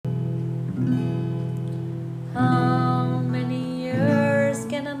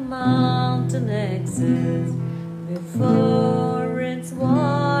exist before it's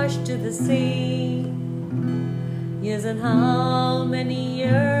washed to the sea. Yes, and how many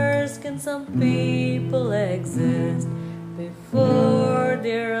years can some people exist before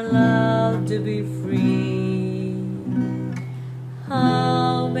they're allowed to be free?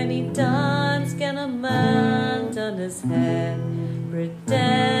 How many times can a man turn his head,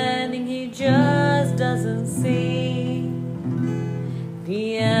 pretending he just doesn't see?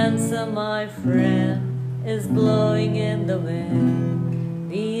 The answer, my friend, is blowing in the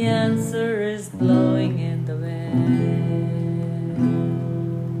wind. The answer is blowing in the wind.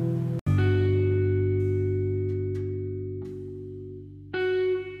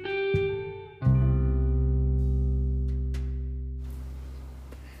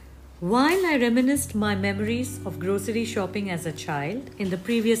 While I reminisced my memories of grocery shopping as a child in the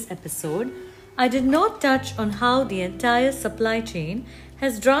previous episode, I did not touch on how the entire supply chain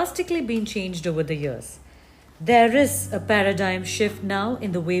has drastically been changed over the years. There is a paradigm shift now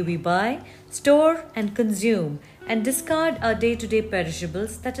in the way we buy, store, and consume and discard our day-to-day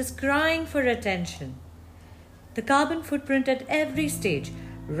perishables that is crying for attention. The carbon footprint at every stage,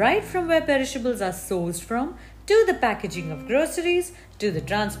 right from where perishables are sourced from, to the packaging of groceries, to the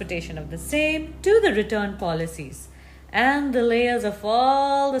transportation of the same, to the return policies, and the layers of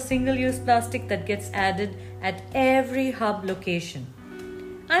all the single-use plastic that gets added at every hub location.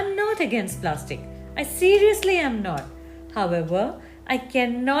 I'm not against plastic. I seriously am not. However, I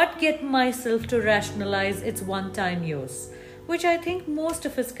cannot get myself to rationalize its one-time use, which I think most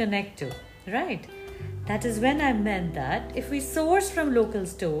of us connect to, right? That is when I meant that if we source from local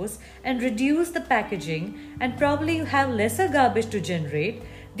stores and reduce the packaging and probably have lesser garbage to generate,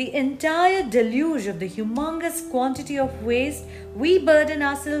 the entire deluge of the humongous quantity of waste we burden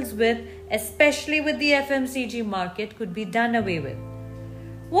ourselves with, especially with the FMCG market, could be done away with.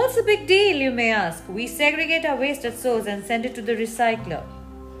 What's the big deal, you may ask? We segregate our waste at source and send it to the recycler.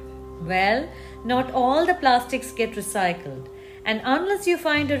 Well, not all the plastics get recycled. And unless you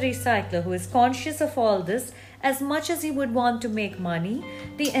find a recycler who is conscious of all this as much as he would want to make money,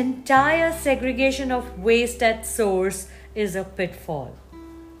 the entire segregation of waste at source is a pitfall.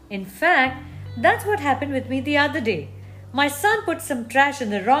 In fact, that's what happened with me the other day. My son put some trash in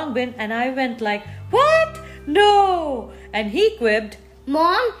the wrong bin and I went like, "What? No!" And he quipped,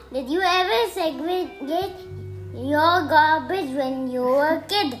 "Mom, did you ever segregate your garbage when you were a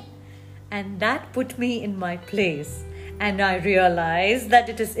kid?" And that put me in my place. And I realized that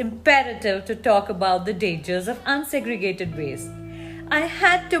it is imperative to talk about the dangers of unsegregated waste. I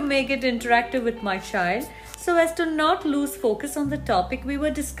had to make it interactive with my child so as to not lose focus on the topic we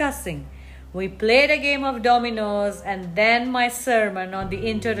were discussing. We played a game of dominoes and then my sermon on the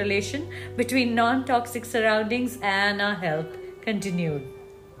interrelation between non-toxic surroundings and our health continued.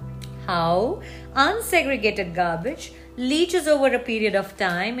 How unsegregated garbage leaches over a period of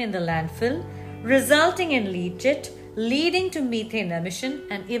time in the landfill, resulting in leachate, leading to methane emission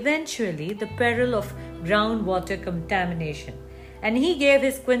and eventually the peril of groundwater contamination. And he gave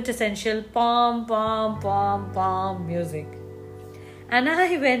his quintessential pom pom pom pom music. And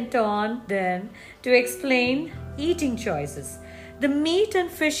I went on then to explain eating choices. The meat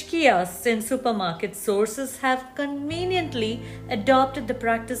and fish kiosks in supermarket sources have conveniently adopted the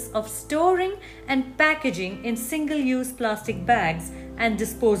practice of storing and packaging in single-use plastic bags and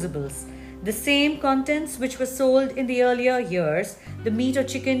disposables. The same contents which were sold in the earlier years, the meat or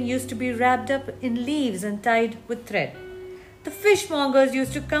chicken used to be wrapped up in leaves and tied with thread. The fishmongers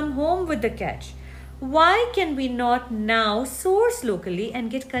used to come home with the catch. Why can we not now source locally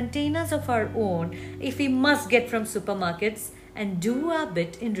and get containers of our own if we must get from supermarkets and do our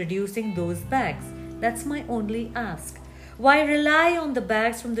bit in reducing those bags? That's my only ask. Why rely on the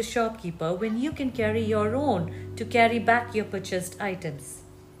bags from the shopkeeper when you can carry your own to carry back your purchased items?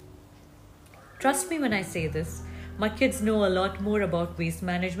 Trust me when I say this, my kids know a lot more about waste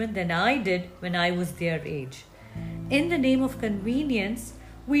management than I did when I was their age. In the name of convenience,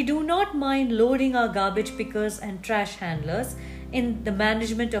 we do not mind loading our garbage pickers and trash handlers in the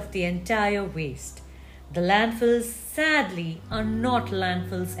management of the entire waste. The landfills, sadly, are not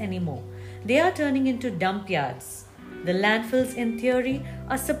landfills anymore. They are turning into dump yards. The landfills, in theory,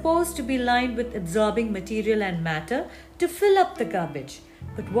 are supposed to be lined with absorbing material and matter to fill up the garbage.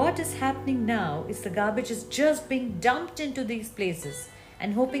 But what is happening now is the garbage is just being dumped into these places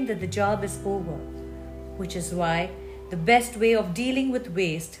and hoping that the job is over. Which is why the best way of dealing with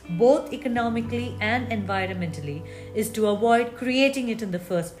waste, both economically and environmentally, is to avoid creating it in the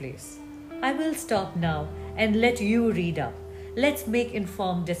first place. I will stop now and let you read up. Let's make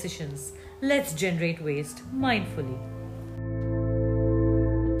informed decisions. Let's generate waste mindfully.